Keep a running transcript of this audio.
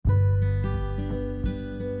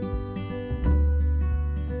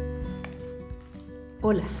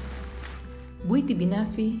Hola, Buiti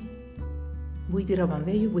Binafi, Buiti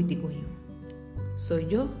Rabambeyo, Buiti Cuño. Soy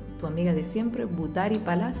yo, tu amiga de siempre, Butari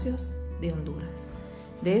Palacios de Honduras.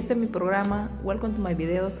 De este mi programa, Welcome to my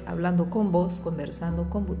videos, hablando con vos, conversando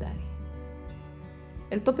con Butari.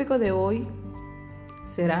 El tópico de hoy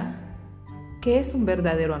será, ¿qué es un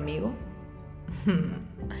verdadero amigo?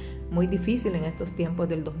 Muy difícil en estos tiempos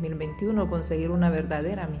del 2021 conseguir una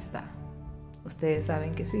verdadera amistad. Ustedes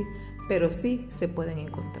saben que sí, pero sí se pueden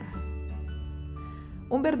encontrar.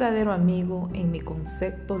 Un verdadero amigo en mi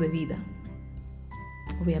concepto de vida.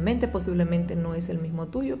 Obviamente, posiblemente no es el mismo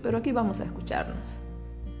tuyo, pero aquí vamos a escucharnos.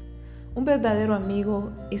 Un verdadero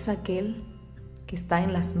amigo es aquel que está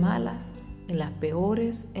en las malas, en las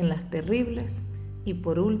peores, en las terribles y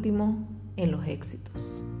por último, en los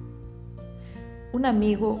éxitos. Un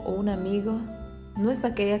amigo o una amiga no es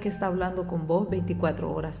aquella que está hablando con vos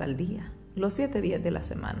 24 horas al día, los 7 días de la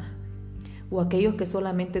semana, o aquellos que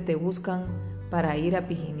solamente te buscan para ir a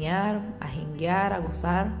pijinear, a jenguear, a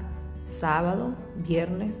gozar sábado,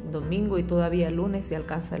 viernes, domingo y todavía lunes si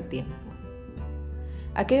alcanza el tiempo.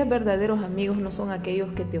 Aquellos verdaderos amigos no son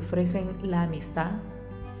aquellos que te ofrecen la amistad,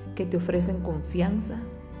 que te ofrecen confianza,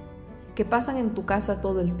 que pasan en tu casa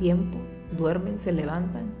todo el tiempo, duermen, se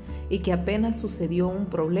levantan y que apenas sucedió un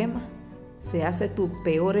problema, se hace tu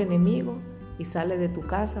peor enemigo y sale de tu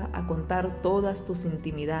casa a contar todas tus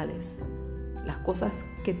intimidades, las cosas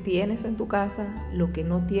que tienes en tu casa, lo que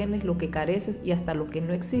no tienes, lo que careces y hasta lo que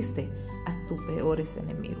no existe a tus peores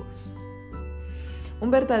enemigos.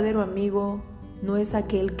 Un verdadero amigo no es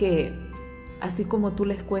aquel que, así como tú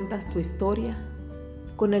les cuentas tu historia,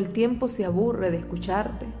 con el tiempo se aburre de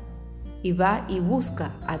escucharte y va y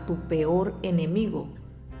busca a tu peor enemigo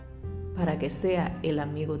para que sea el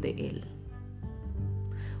amigo de él.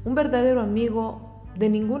 Un verdadero amigo de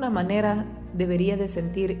ninguna manera debería de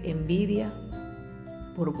sentir envidia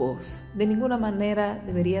por vos. De ninguna manera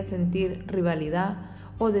debería sentir rivalidad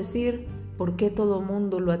o decir por qué todo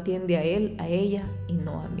mundo lo atiende a él, a ella y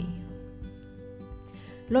no a mí.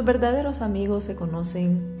 Los verdaderos amigos se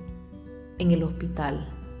conocen en el hospital.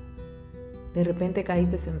 De repente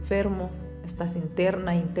caíste enfermo, estás interno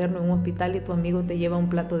en un hospital y tu amigo te lleva un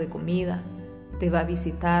plato de comida, te va a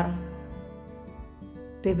visitar,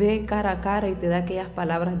 te ve cara a cara y te da aquellas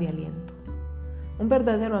palabras de aliento. Un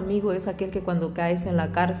verdadero amigo es aquel que cuando caes en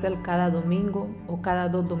la cárcel cada domingo o cada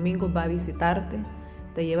 2 domingos va a visitarte,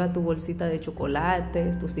 te lleva tu bolsita de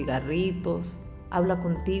chocolates, tus cigarritos, habla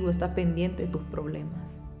contigo, está pendiente de tus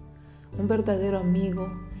problemas. Un verdadero amigo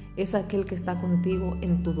es aquel que está contigo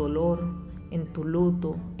en tu dolor, en tu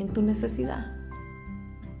luto, en tu necesidad.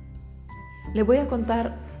 Les voy a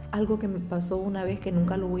contar algo que me pasó una vez que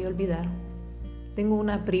nunca lo voy a olvidar. Tengo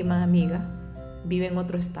una prima amiga, vive en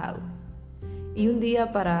otro estado. Y un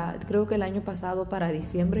día creo que el año pasado para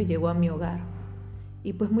diciembre llegó a mi hogar.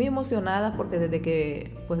 Y pues muy emocionada porque desde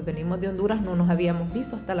que venimos de Honduras no nos habíamos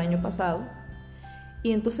visto hasta el año pasado.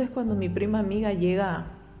 Y entonces cuando mi prima amiga llega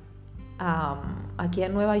aquí a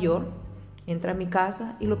Nueva York, entra a mi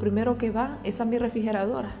casa y lo primero que va es a mi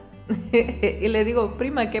refrigeradora. Y le digo,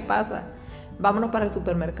 prima, ¿qué pasa? Vámonos para el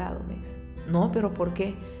supermercado, me dice. No, pero ¿por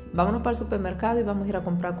qué? Vámonos para el supermercado y vamos a ir a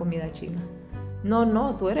comprar comida china.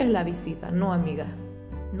 No, tú eres la visita, no amiga.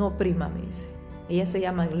 No, prima, me dice. Ella se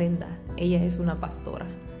llama Glenda, ella es una pastora.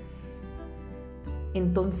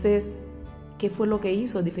 Entonces, ¿qué fue lo que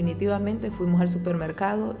hizo? Definitivamente fuimos al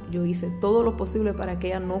supermercado, yo hice todo lo posible para que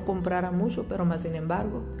ella no comprara mucho, pero más sin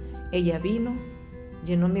embargo, ella vino,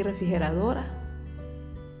 llenó mi refrigeradora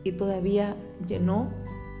y todavía llenó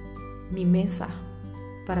mi mesa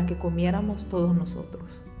para que comiéramos todos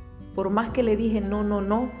nosotros. Por más que le dije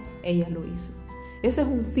no, ella lo hizo. Ese es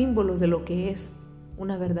un símbolo de lo que es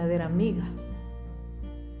una verdadera amiga.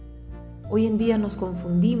 Hoy en día nos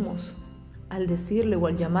confundimos al decirle o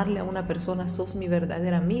al llamarle a una persona sos mi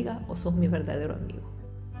verdadera amiga o sos mi verdadero amigo.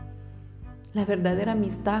 La verdadera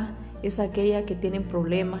amistad es aquella que tienen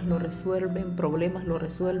problemas lo resuelven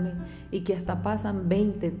y que hasta pasan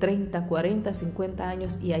 20, 30, 40, 50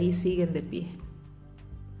 años y ahí siguen de pie.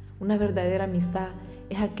 Una verdadera amistad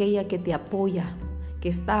es aquella que te apoya, que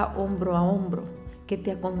está hombro a hombro, que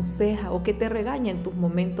te aconseja o que te regaña en tus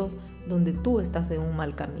momentos donde tú estás en un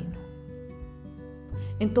mal camino.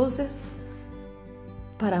 Entonces,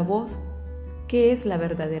 para vos, ¿qué es la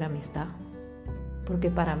verdadera amistad? Porque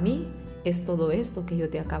para mí es todo esto que yo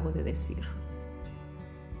te acabo de decir.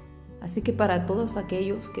 Así que para todos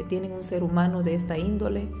aquellos que tienen un ser humano de esta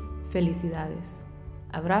índole, felicidades.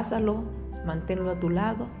 Abrázalo, manténlo a tu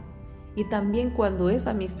lado y también cuando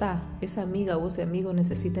esa amistad, esa amiga o ese amigo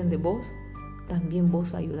necesiten de vos, también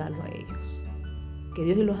vos ayudarlo a ellos. Que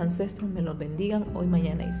Dios y los ancestros me los bendigan hoy,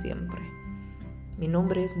 mañana y siempre. Mi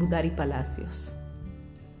nombre es Budari Palacios.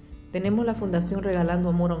 Tenemos la Fundación Regalando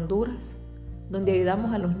Amor a Honduras, donde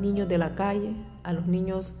ayudamos a los niños de la calle, a los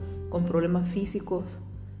niños con problemas físicos,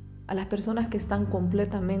 a las personas que están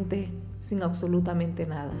completamente sin absolutamente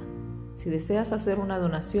nada. Si deseas hacer una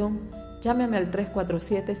donación, llámame al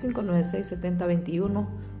 347-596-7021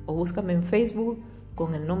 o búscame en Facebook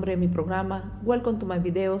con el nombre de mi programa Welcome to My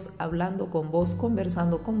Videos, hablando con vos,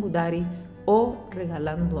 conversando con Budari o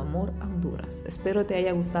regalando amor a Honduras. Espero te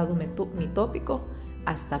haya gustado mi tópico.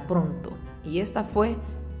 Hasta pronto. Y esta fue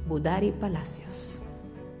Budari Palacios.